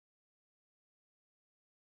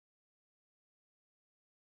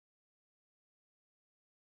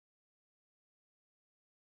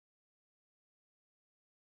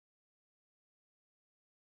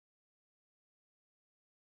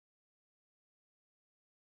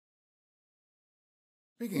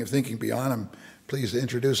Speaking of thinking beyond, I'm pleased to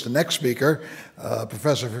introduce the next speaker,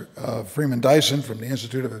 Professor Freeman Dyson from the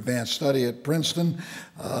Institute of Advanced Study at Princeton.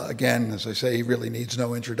 Again, as I say, he really needs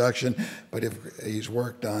no introduction, but he's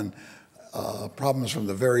worked on problems from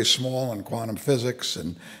the very small in quantum physics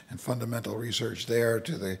and fundamental research there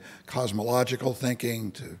to the cosmological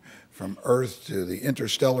thinking, from Earth to the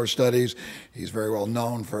interstellar studies. He's very well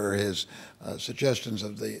known for his suggestions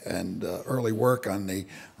of early work on the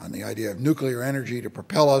idea of nuclear energy to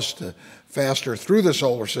propel us faster through the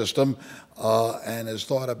solar system, and has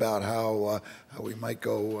thought about how we might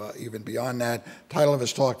go even beyond that. Title of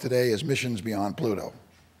his talk today is Missions Beyond Pluto.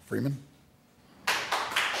 Freeman?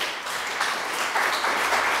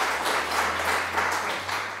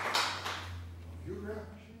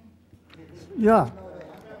 Yeah.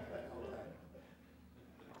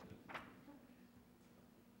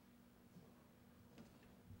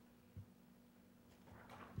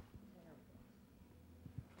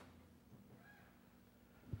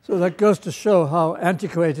 So that goes to show how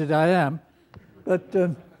antiquated I am. But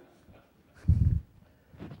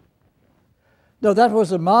no, that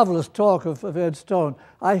was a marvelous talk of Ed Stone.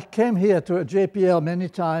 I came here to a JPL many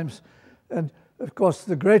times, and of course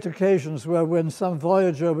the great occasions were when some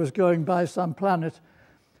Voyager was going by some planet.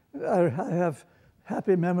 I have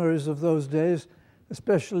happy memories of those days,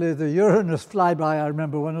 especially the Uranus flyby. I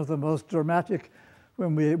remember one of the most dramatic,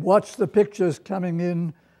 when we watched the pictures coming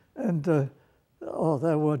in, and oh,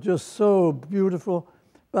 they were just so beautiful.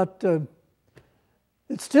 But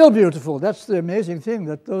it's still beautiful. That's the amazing thing,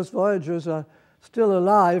 that those Voyagers are still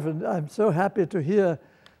alive, and I'm so happy to hear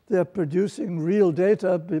they're producing real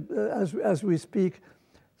data as we speak.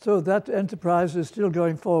 So that enterprise is still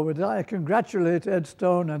going forward. I congratulate Ed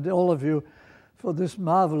Stone and all of you for this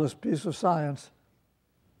marvelous piece of science.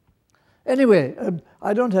 Anyway,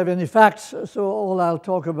 I don't have any facts, so all I'll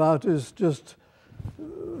talk about is just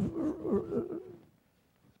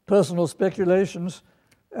personal speculations,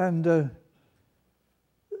 and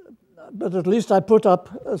but at least I put up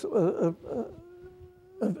a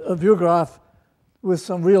view graph with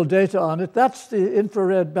some real data on it. That's the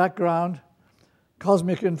infrared background,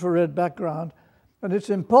 cosmic infrared background, and it's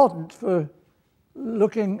important for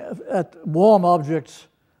looking at warm objects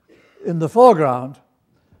in the foreground.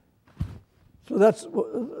 So that's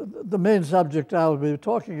the main subject I'll be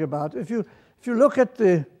talking about. If you look at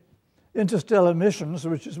the interstellar missions,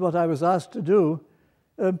 which is what I was asked to do,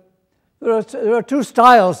 there are two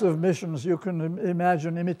styles of missions you can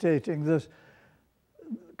imagine imitating. There's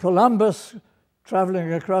Columbus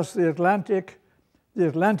traveling across the Atlantic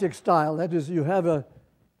style. That is, you have a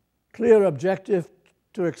clear objective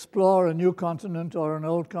to explore a new continent or an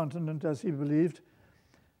old continent, as he believed.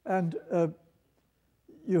 And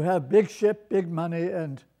you have big ship, big money,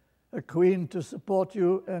 and a queen to support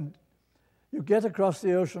you, and you get across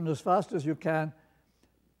the ocean as fast as you can.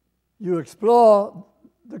 You explore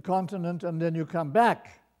the continent, and then you come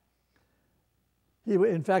back.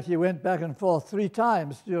 In fact, he went back and forth 3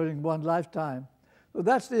 times during one lifetime. So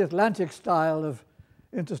that's the Atlantic style of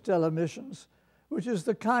interstellar missions, which is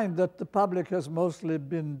the kind that the public has mostly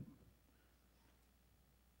been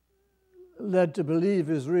led to believe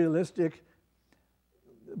is realistic,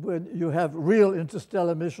 when you have real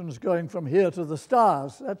interstellar missions going from here to the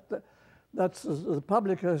stars. The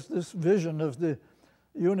public has this vision of the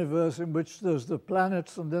universe in which there's the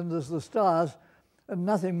planets and then there's the stars and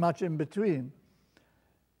nothing much in between.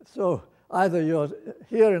 So either you're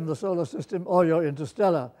here in the solar system or you're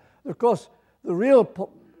interstellar. Of course, the real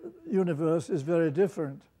universe is very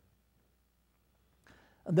different.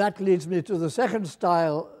 And that leads me to the second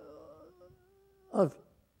style of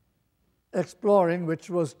exploring, which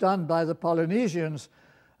was done by the Polynesians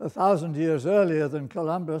 1,000 years earlier than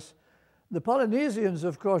Columbus. The Polynesians,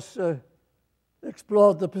 of course,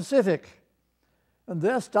 explored the Pacific, and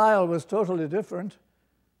their style was totally different.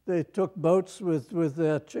 They took boats with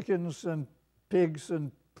their chickens and pigs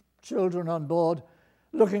and children on board,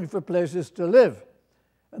 looking for places to live.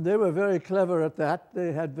 And they were very clever at that.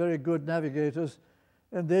 They had very good navigators,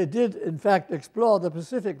 and they did, in fact, explore the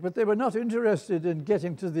Pacific, but they were not interested in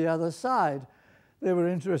getting to the other side. They were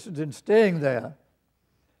interested in staying there.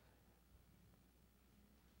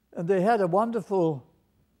 And they had a wonderful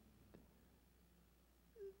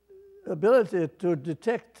ability to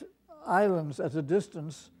detect islands at a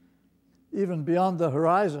distance, even beyond the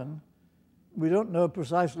horizon. We don't know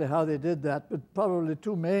precisely how they did that, but probably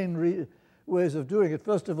 2 main ways of doing it.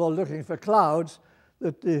 First of all, looking for clouds,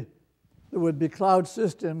 that there would be cloud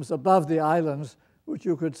systems above the islands, which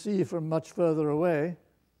you could see from much further away.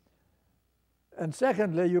 And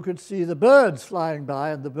secondly, you could see the birds flying by,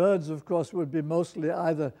 and the birds, of course, would be mostly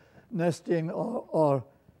either nesting or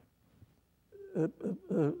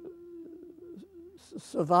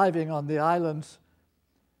surviving on the islands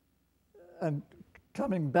and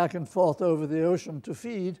coming back and forth over the ocean to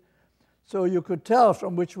feed. So you could tell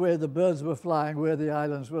from which way the birds were flying where the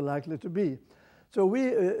islands were likely to be. So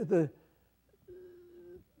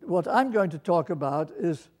what I'm going to talk about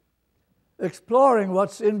is exploring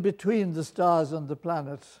what's in between the stars and the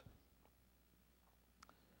planets.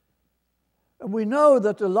 And we know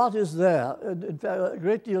that a lot is there. And in fact, a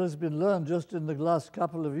great deal has been learned just in the last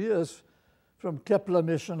couple of years from Kepler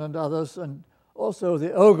mission and others, and also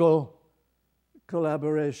the OGLE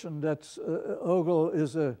collaboration. OGLE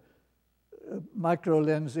is a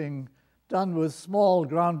micro-lensing done with small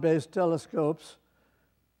ground-based telescopes.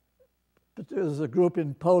 But there's a group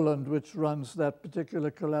in Poland which runs that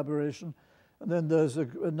particular collaboration. And then there's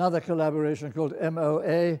another collaboration called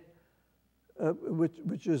MOA,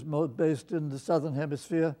 which is based in the southern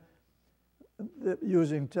hemisphere,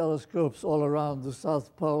 using telescopes all around the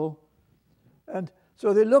South Pole. And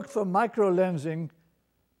so they look for micro-lensing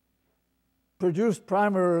produced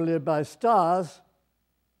primarily by stars.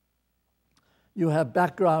 You have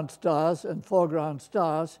background stars and foreground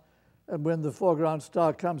stars, and when the foreground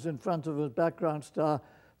star comes in front of a background star,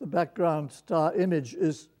 the background star image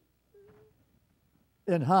is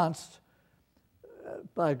enhanced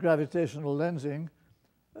by gravitational lensing,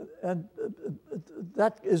 and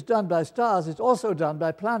that is done by stars. It's also done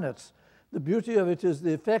by planets. The beauty of it is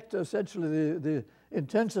the effect, essentially the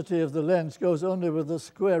intensity of the lens goes only with the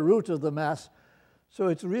square root of the mass, so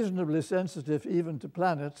it's reasonably sensitive even to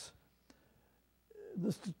planets.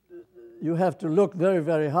 You have to look very,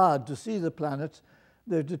 very hard to see the planets.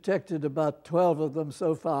 They've detected about 12 of them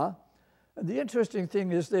so far. And the interesting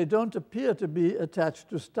thing is they don't appear to be attached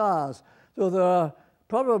to stars. So there are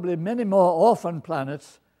probably many more orphan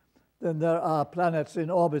planets than there are planets in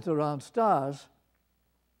orbit around stars.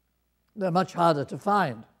 They're much harder to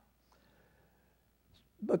find.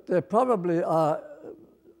 But there probably are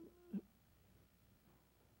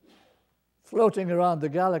floating around the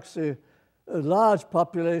galaxy a large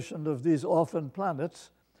population of these orphan planets,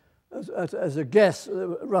 as a guess,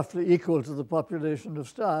 roughly equal to the population of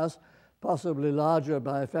stars, possibly larger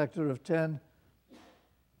by a factor of 10.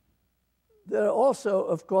 There are also,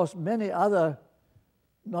 of course, many other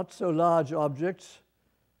not so large objects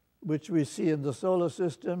which we see in the solar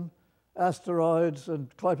system, asteroids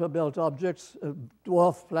and Kuiper belt objects,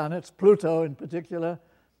 dwarf planets, Pluto in particular,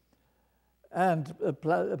 and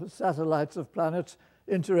satellites of planets,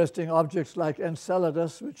 interesting objects like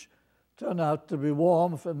Enceladus, which turn out to be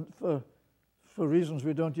warm for reasons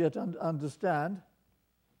we don't yet understand.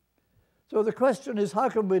 So the question is, how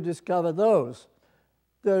can we discover those?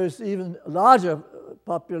 There is even a larger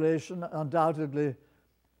population, undoubtedly,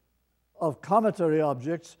 of cometary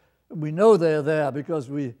objects. We know they're there because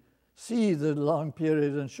we see the long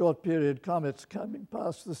period and short period comets coming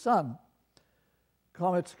past the sun.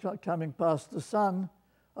 Comets coming past the sun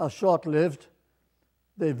are short-lived.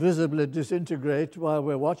 They visibly disintegrate while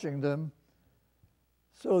we're watching them.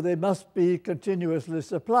 So they must be continuously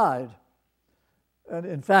supplied. And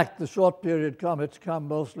in fact, the short period comets come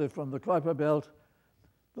mostly from the Kuiper belt.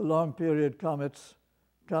 The long period comets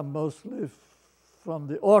come mostly from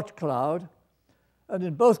the Oort cloud. And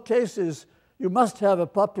in both cases, you must have a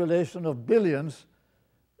population of billions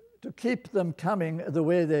to keep them coming the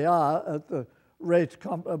way they are at the rate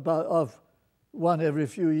of one every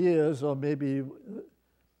few years, or maybe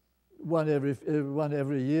one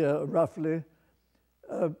every year, roughly,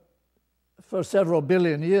 for several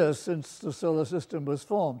billion years since the solar system was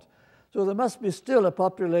formed. So there must be still a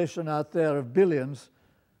population out there of billions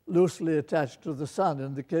loosely attached to the sun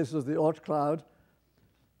in the case of the Oort cloud,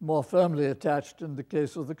 more firmly attached in the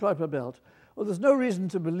case of the Kuiper belt. Well, there's no reason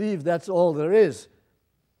to believe that's all there is.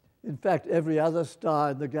 In fact, every other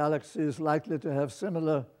star in the galaxy is likely to have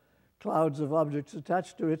similar clouds of objects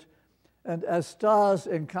attached to it. And as stars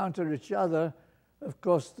encounter each other, of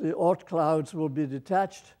course, the Oort clouds will be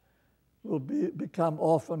detached, will become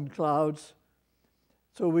orphan clouds.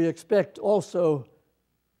 So we expect also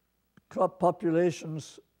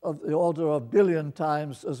populations of the order of 1 billion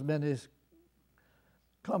times as many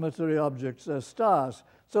cometary objects as stars.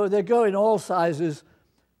 So they go in all sizes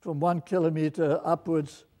from 1 kilometer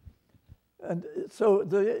upwards. And so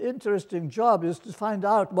the interesting job is to find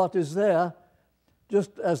out what is there,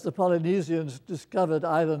 just as the Polynesians discovered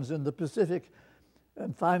islands in the Pacific.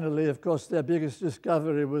 And finally, of course, their biggest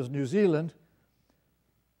discovery was New Zealand.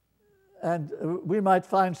 And we might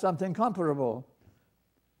find something comparable.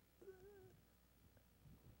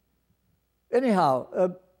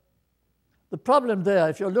 Anyhow, The problem there,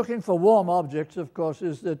 if you're looking for warm objects, of course,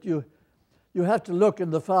 is that you have to look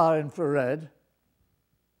in the far infrared.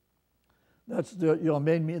 That's your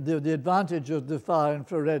main. The advantage of the far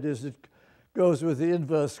infrared is it goes with the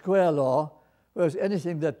inverse square law, whereas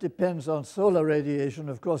anything that depends on solar radiation,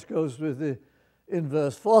 of course, goes with the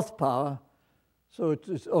inverse fourth power. So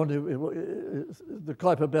it's only the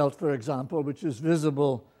Kuiper belt, for example, which is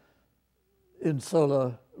visible in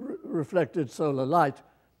reflected solar light,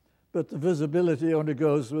 but the visibility only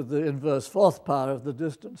goes with the inverse fourth power of the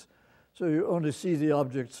distance. So you only see the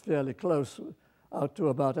objects fairly close, out to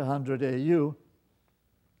about 100 AU.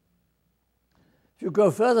 If you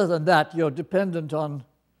go further than that, you're dependent on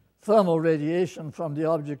thermal radiation from the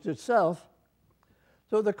object itself.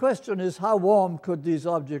 So the question is, how warm could these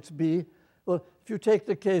objects be? Well, if you take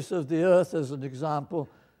the case of the Earth as an example,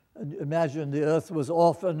 and imagine the Earth was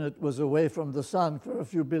off and it was away from the sun for a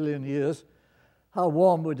few billion years, how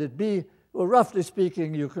warm would it be? Well, roughly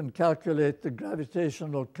speaking, you can calculate the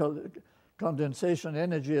gravitational condensation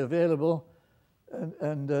energy available,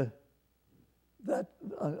 and that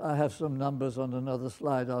I have some numbers on another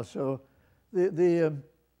slide I'll show. The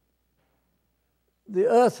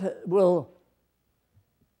Earth will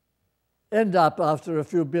end up after a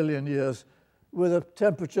few billion years with a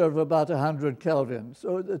temperature of about 100 Kelvin.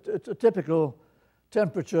 So it's a typical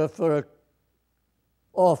temperature for an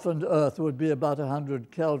orphaned Earth would be about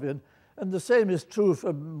 100 Kelvin. And the same is true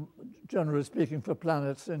for, generally speaking, for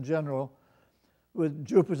planets in general. With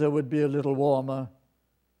Jupiter would be a little warmer,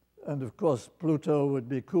 and of course Pluto would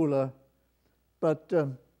be cooler. But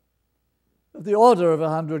the order of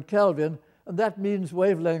 100 Kelvin, and that means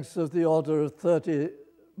wavelengths of the order of 30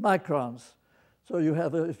 microns. So you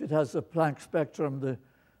have, if it has a Planck spectrum, the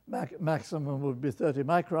maximum would be 30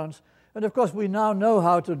 microns. And of course, we now know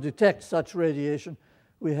how to detect such radiation.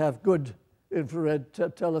 We have good infrared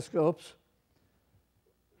telescopes,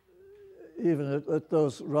 even at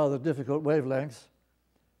those rather difficult wavelengths.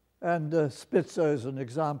 And Spitzer is an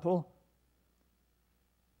example.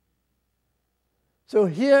 So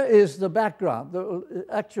here is the background.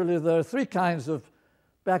 Actually, there are three kinds of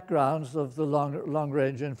backgrounds of the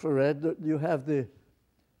long-range infrared. You have the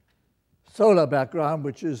solar background,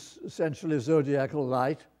 which is essentially zodiacal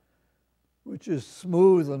light, which is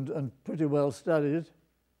smooth and pretty well studied,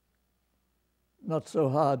 not so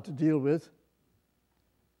hard to deal with.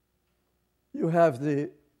 You have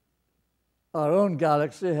our own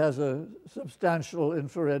galaxy has a substantial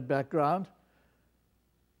infrared background,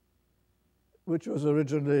 which was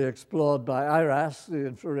originally explored by IRAS, the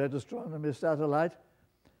infrared astronomy satellite.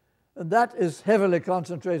 And that is heavily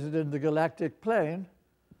concentrated in the galactic plane,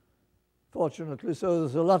 fortunately. So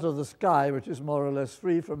there's a lot of the sky which is more or less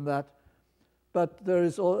free from that. But there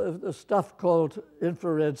is a stuff called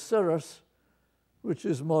infrared cirrus, which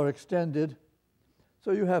is more extended.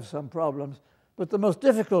 So you have some problems. But the most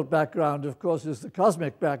difficult background, of course, is the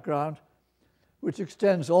cosmic background, which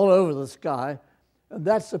extends all over the sky. And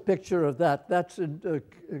that's a picture of that. That's a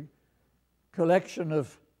collection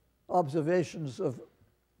of observations of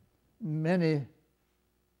many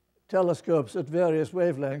telescopes at various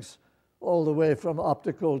wavelengths, all the way from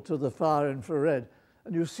optical to the far infrared.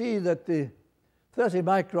 And you see that the 30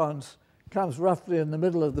 microns comes roughly in the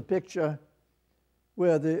middle of the picture,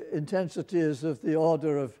 where the intensity is of the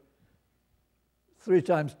order of 3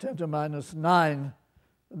 × 10⁻⁹.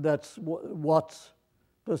 That's watts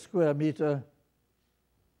per square meter.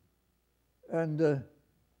 And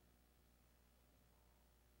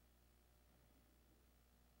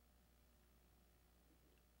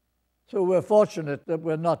so we're fortunate that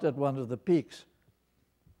we're not at one of the peaks.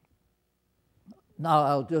 Now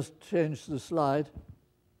I'll just change the slide.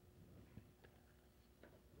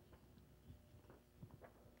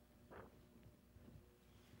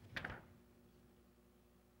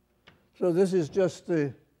 So this is just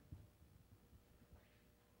the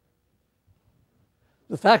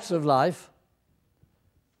facts of life,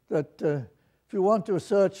 that if you want to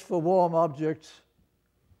search for warm objects,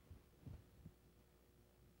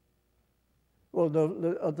 well,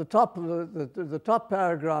 the top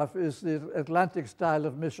paragraph is the Atlantic style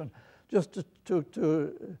of mission, just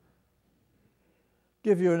to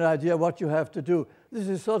give you an idea what you have to do. This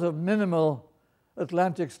is sort of minimal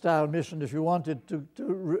Atlantic style mission if you wanted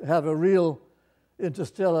to have a real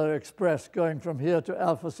interstellar express going from here to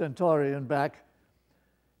Alpha Centauri and back.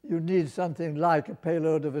 You need something like a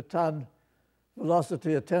payload of a ton,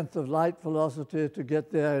 velocity 1/10 of light velocity to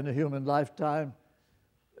get there in a human lifetime.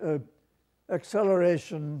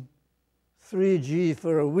 Acceleration 3g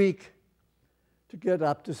for a week to get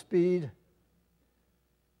up to speed.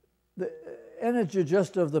 The energy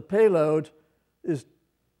just of the payload is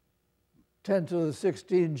 10 to the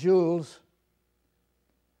 16 joules,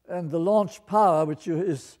 and the launch power, which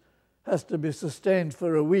has to be sustained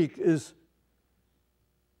for a week, is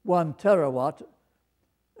 1 terawatt.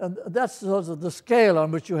 And that's sort of the scale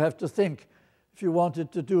on which you have to think if you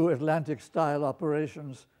wanted to do Atlantic-style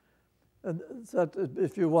operations, and that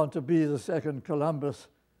if you want to be the second Columbus.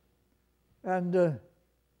 And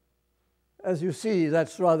as you see,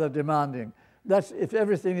 that's rather demanding. That's if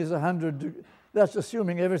everything is 100, that's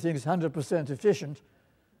assuming everything is 100% efficient.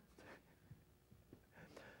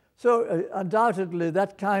 So undoubtedly,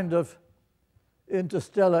 that kind of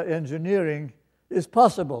interstellar engineering is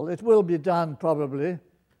possible. It will be done probably,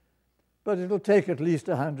 but it will take at least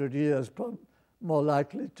 100 years, more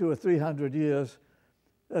likely 200 or 300 years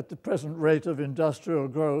at the present rate of industrial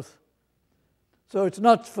growth. So it's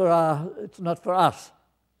not for us.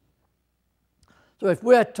 So if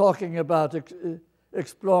we're talking about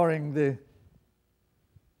exploring the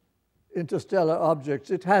interstellar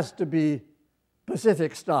objects, it has to be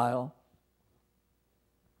Pacific style.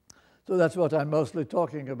 So that's what I'm mostly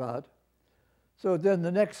talking about. So then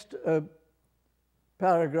the next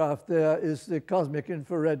paragraph there is the cosmic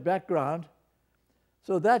infrared background.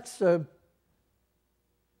 So that's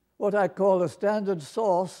what I call a standard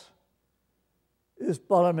source is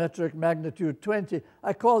bolometric magnitude 20.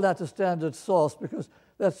 I call that a standard source because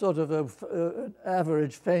that's sort of an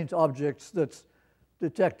average faint object that's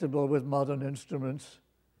detectable with modern instruments.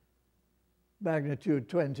 Magnitude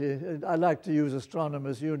 20. I like to use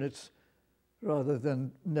astronomers' units rather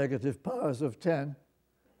than negative powers of 10.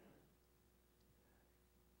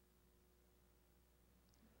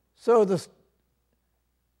 So the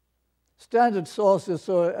standard source is,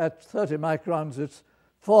 so at 30 microns, it's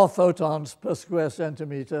 4 photons per square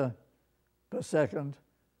centimeter per second.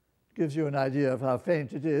 Gives you an idea of how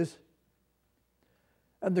faint it is.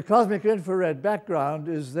 And the cosmic infrared background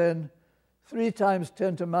is then 3 times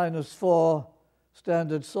 10 to minus 4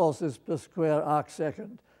 standard sources per square arc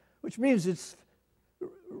second, which means it's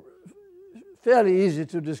fairly easy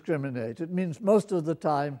to discriminate. It means most of the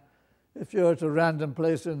time, if you're at a random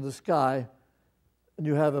place in the sky and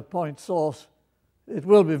you have a point source, it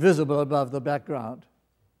will be visible above the background.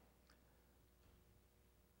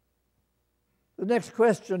 The next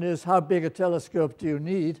question is, how big a telescope do you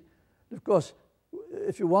need? Of course,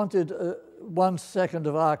 if you wanted 1 second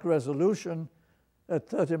of arc resolution at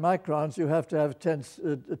 30 microns, you have to have a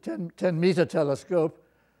 10-meter telescope,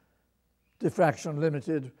 diffraction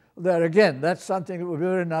limited. There again, that's something that would be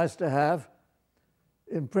very nice to have.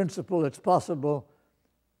 In principle, it's possible,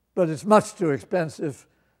 but it's much too expensive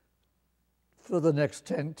for the next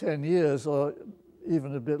 10 years or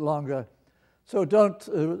even a bit longer. So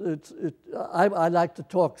I like to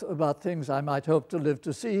talk about things I might hope to live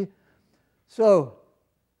to see. So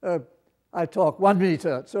I talk 1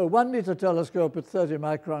 meter. So 1 meter telescope at 30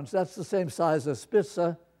 microns, that's the same size as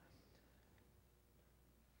Spitzer.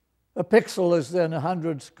 A pixel is then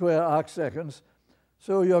 100 square arc seconds.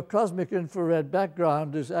 So your cosmic infrared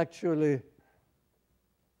background is actually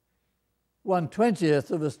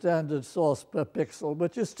 1/20th of a standard source per pixel,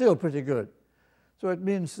 which is still pretty good. So it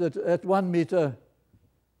means that at 1 meter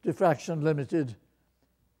diffraction limited,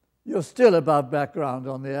 you're still above background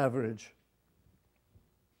on the average.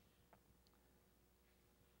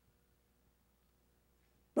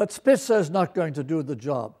 But Spitzer is not going to do the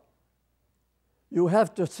job. You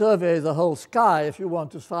have to survey the whole sky if you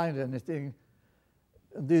want to find anything.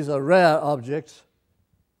 These are rare objects.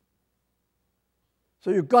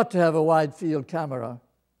 So you've got to have a wide field camera.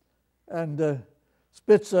 And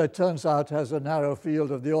Spitzer, it turns out, has a narrow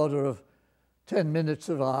field of the order of 10 minutes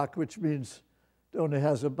of arc, which means it only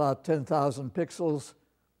has about 10,000 pixels.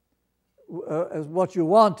 What you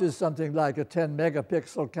want is something like a 10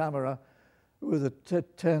 megapixel camera with a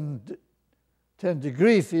 10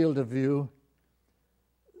 degree field of view.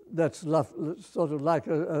 That's sort of like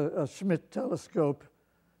a Schmidt telescope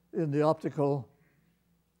in the optical.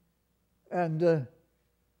 And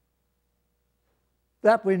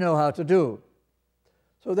that we know how to do.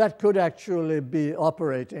 So that could actually be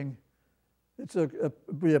operating. It's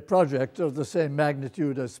be a project of the same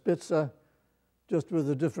magnitude as Spitzer, just with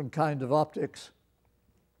a different kind of optics.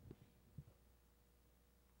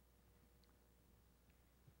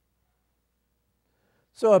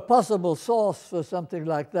 So a possible source for something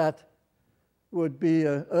like that would be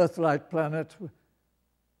an Earth-like planet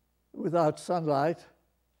without sunlight,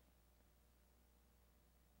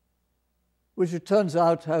 which it turns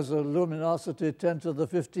out has a luminosity 10 to the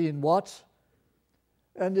 15 watts.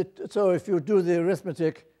 And so if you do the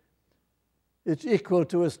arithmetic, it's equal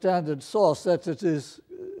to a standard source that it is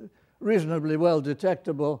reasonably well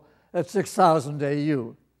detectable at 6,000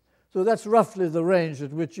 AU. So that's roughly the range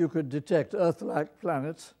at which you could detect Earth-like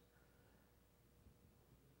planets.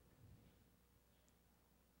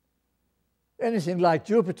 Anything like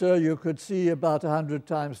Jupiter you could see about 100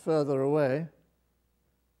 times further away,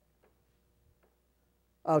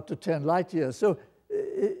 out to 10 light years. So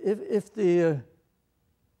if the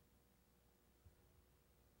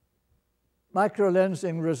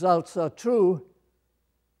microlensing results are true,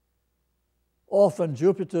 often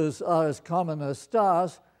Jupiters are as common as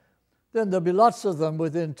stars, then there'll be lots of them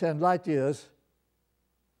within 10 light years,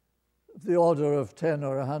 the order of 10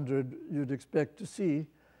 or 100 you'd expect to see,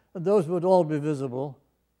 and those would all be visible,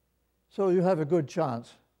 so you have a good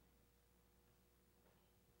chance.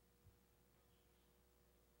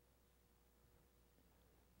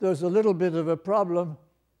 There's a little bit of a problem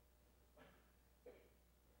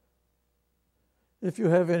if you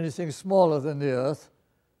have anything smaller than the Earth.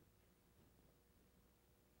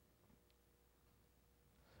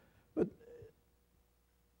 But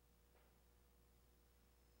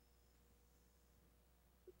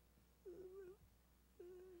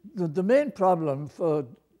the main problem for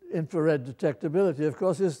infrared detectability, of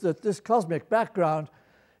course, is that this cosmic background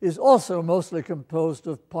is also mostly composed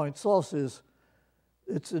of point sources.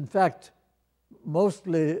 It's, in fact,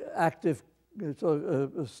 mostly active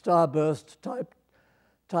starburst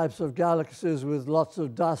types of galaxies with lots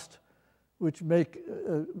of dust, which make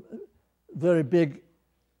very big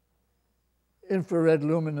infrared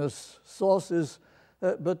luminous sources.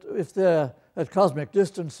 But if they're at cosmic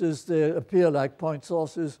distances, they appear like point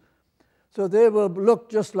sources. So they will look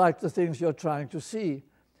just like the things you're trying to see.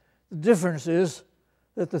 The difference is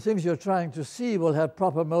that the things you're trying to see will have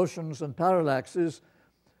proper motions and parallaxes,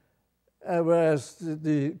 whereas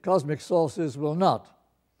the cosmic sources will not.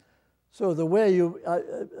 So the way you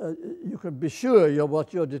can be sure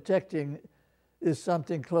what you're detecting is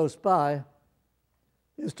something close by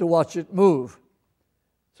is to watch it move.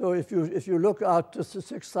 So if you look out to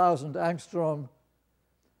 6,000 angstrom,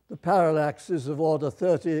 the parallax is of order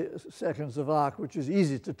 30 seconds of arc, which is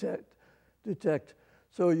easy to detect.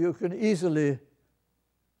 So you can easily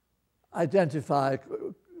identify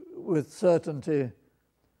with certainty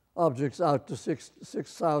objects out to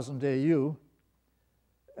 6,000 AU.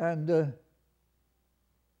 And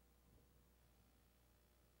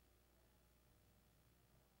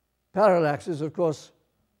parallaxes, of course,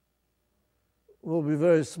 will be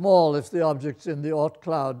very small if the object's in the Oort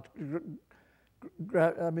cloud.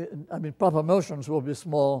 I mean, proper motions will be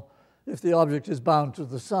small if the object is bound to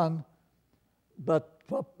the sun. But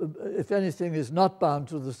if anything is not bound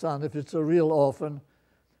to the sun, if it's a real orphan,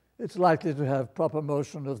 it's likely to have proper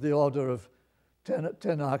motion of the order of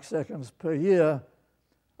 10 arc seconds per year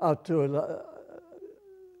out to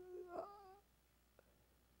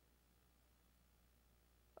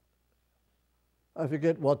I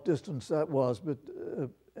forget what distance that was, but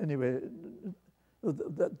anyway,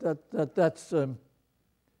 that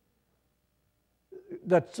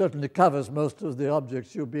certainly covers most of the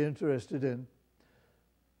objects you'll be interested in.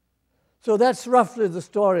 So that's roughly the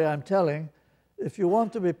story I'm telling. If you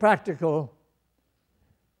want to be practical,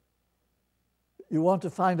 you want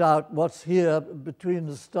to find out what's here between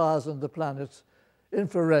the stars and the planets,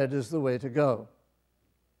 infrared is the way to go.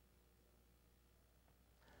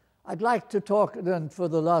 I'd like to talk then for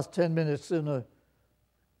the last 10 minutes in a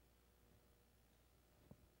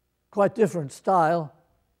quite different style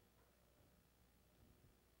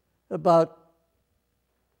about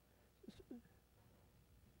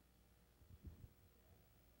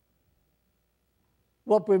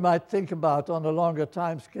what we might think about on a longer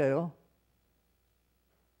time scale.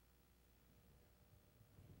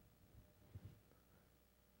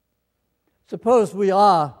 Suppose we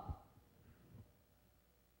are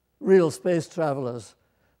real space travelers.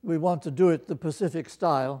 We want to do it the Pacific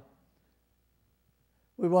style.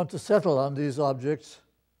 We want to settle on these objects,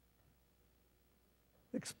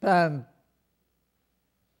 expand,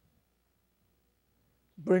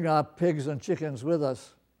 bring our pigs and chickens with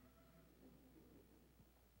us.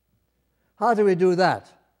 How do we do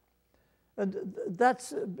that? And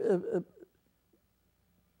that's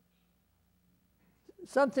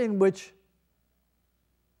something which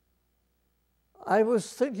I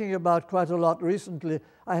was thinking about quite a lot recently.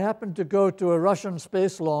 I happened to go to a Russian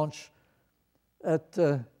space launch at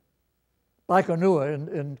Baikonur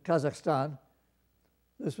in Kazakhstan.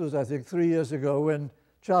 This was, I think, 3 years ago when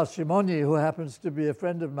Charles Simonyi, who happens to be a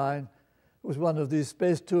friend of mine, was one of these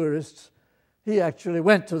space tourists. He actually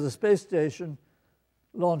went to the space station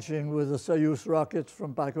launching with the Soyuz rockets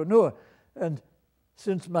from Baikonur. And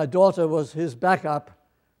since my daughter was his backup,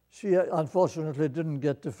 she unfortunately didn't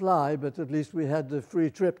get to fly, but at least we had the free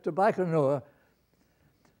trip to Baikonur.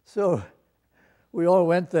 So we all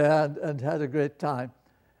went there and had a great time.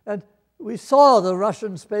 And we saw the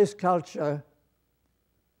Russian space culture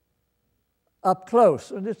up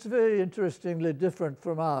close, and it's very interestingly different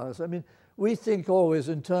from ours. I mean, we think always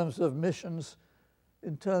in terms of missions,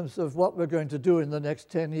 in terms of what we're going to do in the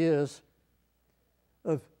next 10 years,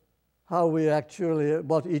 of how we actually,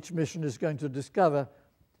 what each mission is going to discover.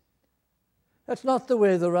 That's not the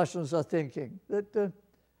way the Russians are thinking. That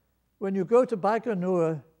when you go to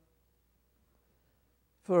Baikonur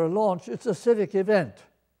for a launch, it's a civic event.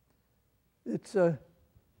 It's a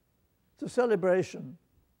celebration.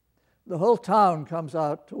 The whole town comes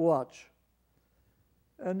out to watch.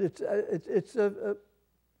 And it's a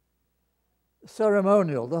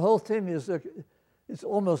ceremonial. The whole thing is it's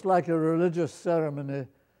almost like a religious ceremony.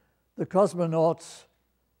 The cosmonauts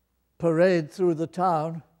parade through the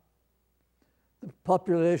town. The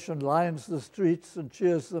population lines the streets and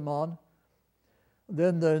cheers them on.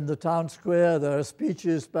 Then in the town square, there are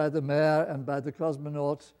speeches by the mayor and by the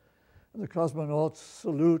cosmonauts. And the cosmonauts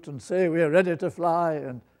salute and say, "We are ready to fly,"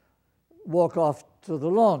 and walk off to the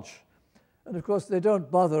launch. And of course, they don't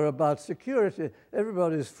bother about security.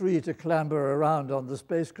 Everybody's free to clamber around on the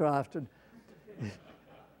spacecraft. And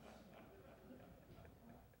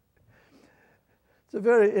it's a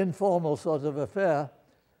very informal sort of affair.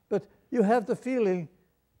 But you have the feeling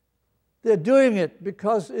they're doing it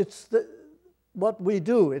because it's what we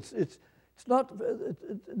do. It's not,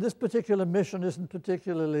 this particular mission isn't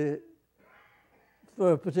particularly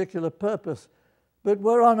for a particular purpose. But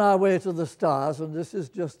we're on our way to the stars, and this is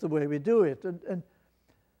just the way we do it. And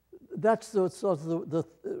that's the sort of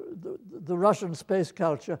the Russian space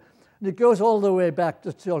culture. And it goes all the way back to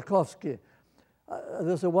Tsiolkovsky.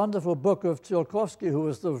 There's a wonderful book of Tsiolkovsky, who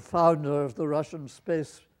was the founder of the Russian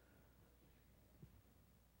space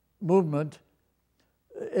movement,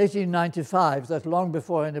 1895, that's long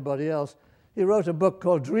before anybody else. He wrote a book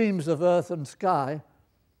called Dreams of Earth and Sky.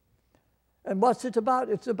 And what's it about?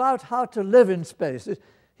 It's about how to live in space.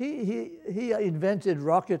 He invented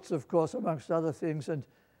rockets, of course, amongst other things, and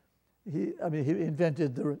he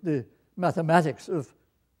invented the mathematics of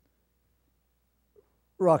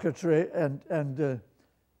rocketry and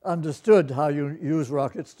understood how you use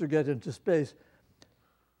rockets to get into space.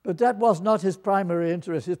 But that was not his primary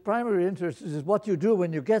interest. His primary interest is what you do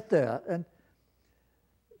when you get there. And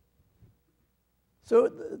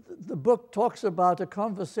so the book talks about a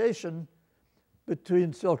conversation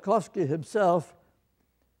between Tsiolkovsky himself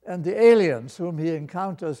and the aliens whom he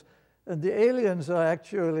encounters. And the aliens are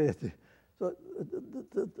actually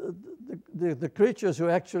the creatures who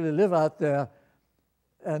actually live out there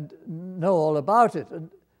and know all about it. And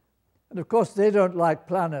of course, they don't like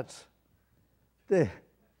planets.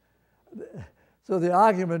 So the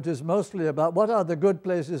argument is mostly about what are the good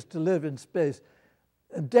places to live in space,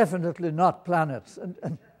 and definitely not planets.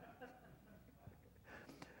 And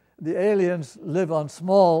the aliens live on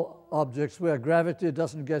small objects where gravity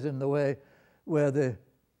doesn't get in the way, where they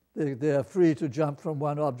are free to jump from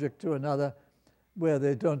one object to another, where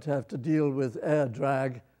they don't have to deal with air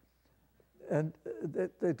drag, and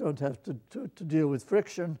they don't have to deal with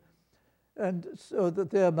friction, and so that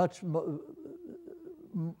they are much more,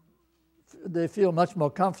 they feel much more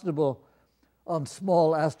comfortable on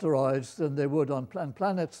small asteroids than they would on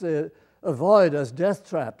planets. They avoid as death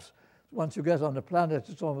traps. Once you get on a planet,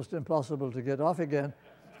 it's almost impossible to get off again.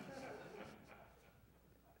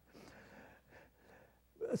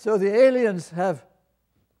 So the aliens have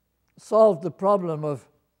solved the problem of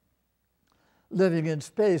living in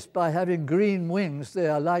space by having green wings. They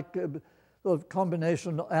are like a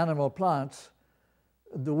combination of animal plants.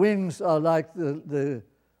 The wings are like the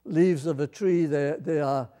leaves of a tree. They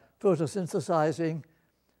are photosynthesizing,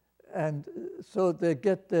 and so they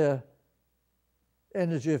get their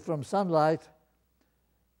energy from sunlight,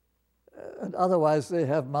 and otherwise they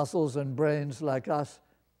have muscles and brains like us.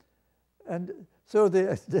 And so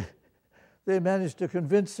they managed to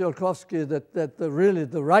convince Tsiolkovsky that really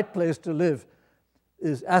the right place to live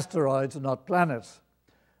is asteroids, not planets.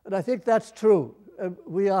 And I think that's true.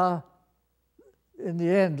 We are, in the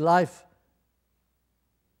end, life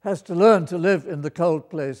has to learn to live in the cold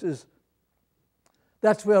places.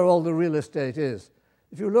 That's where all the real estate is.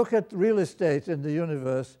 If you look at real estate in the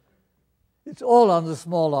universe, it's all on the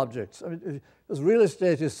small objects. I mean, because real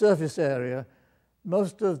estate is surface area,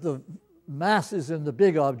 most of the mass is in the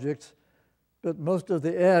big objects, but most of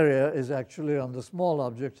the area is actually on the small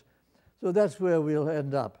objects. So that's where we'll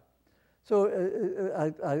end up. So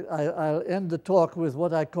I'll end the talk with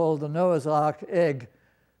what I call the Noah's Ark egg,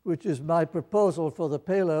 which is my proposal for the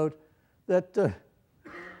payload, that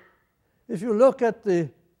if you look at the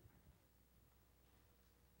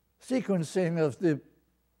sequencing of the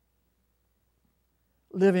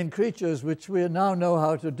living creatures, which we now know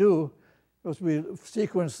how to do, because we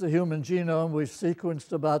sequenced the human genome, we've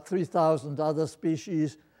sequenced about 3,000 other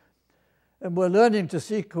species, and we're learning to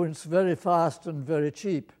sequence very fast and very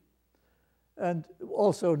cheap. And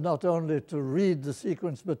also not only to read the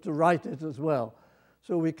sequence, but to write it as well.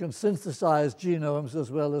 So we can synthesize genomes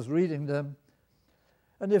as well as reading them.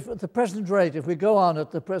 And if at the present rate, if we go on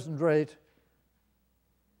at the present rate,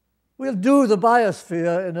 we'll do the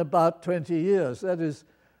biosphere in about 20 years. That is,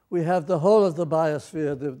 we have the whole of the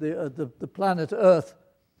biosphere, the planet Earth,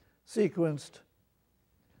 sequenced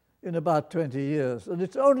in about 20 years. And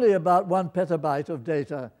it's only about 1 petabyte of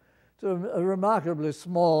data. It's a remarkably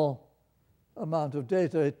small amount of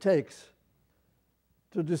data it takes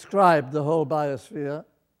to describe the whole biosphere,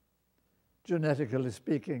 genetically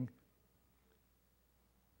speaking.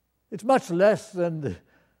 It's much less than the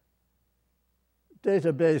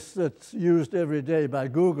database that's used every day by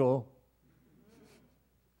Google.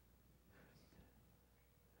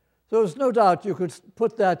 So there's no doubt you could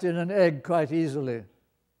put that in an egg quite easily.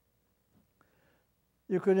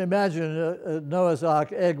 You can imagine a Noah's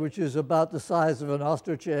Ark egg, which is about the size of an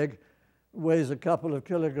ostrich egg, weighs a couple of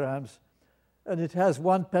kilograms, and it has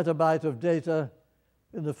 1 petabyte of data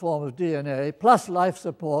in the form of DNA, plus life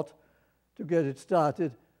support to get it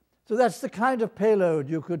started. So that's the kind of payload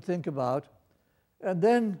you could think about, and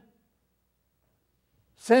then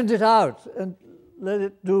send it out and let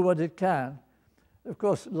it do what it can. Of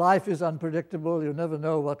course, life is unpredictable. You never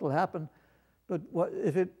know what will happen, but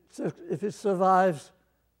if it survives,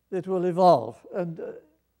 it will evolve. And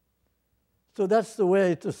so that's the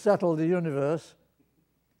way to settle the universe.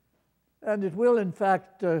 And it will, in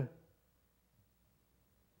fact,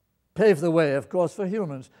 pave the way, of course, for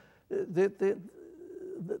humans. The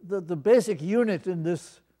basic unit in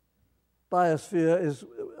this biosphere is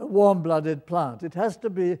a warm-blooded plant. It has to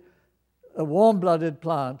be a warm-blooded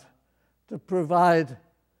plant to provide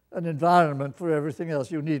an environment for everything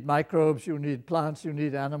else. You need microbes, you need plants, you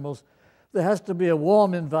need animals. There has to be a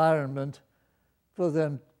warm environment for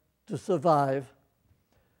them to survive.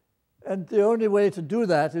 And the only way to do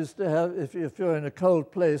that is to have, if you're in a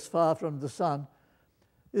cold place far from the sun,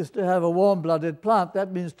 is to have a warm-blooded plant.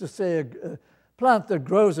 That means to say a plant that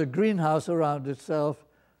grows a greenhouse around itself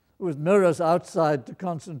with mirrors outside to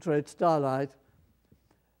concentrate starlight.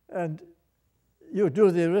 And you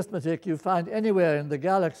do the arithmetic, you find anywhere in the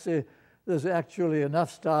galaxy there's actually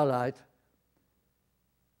enough starlight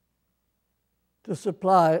to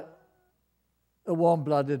supply a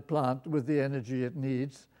warm-blooded plant with the energy it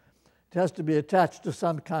needs. It has to be attached to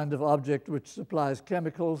some kind of object which supplies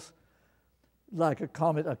chemicals, like a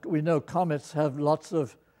comet. We know comets have lots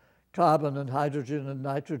of carbon and hydrogen and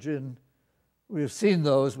nitrogen. We've seen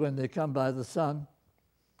those when they come by the sun.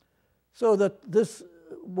 So that this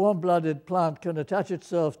warm-blooded plant can attach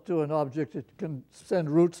itself to an object. It can send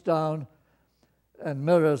roots down and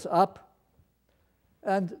mirrors up.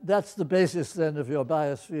 And that's the basis then of your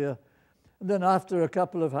biosphere. And then after a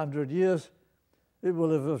couple of 100 years, it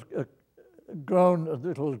will have grown,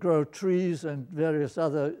 it'll grow trees and various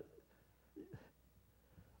other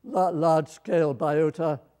large-scale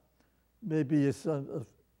biota, maybe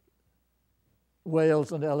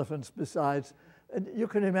whales and elephants besides. And you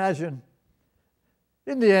can imagine,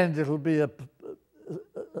 in the end, it'll be a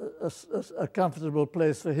comfortable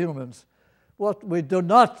place for humans. What we do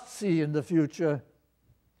not see in the future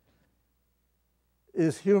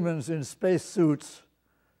is humans in spacesuits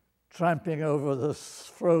tramping over the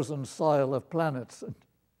frozen soil of planets.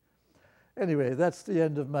 Anyway, that's the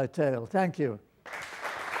end of my tale. Thank you.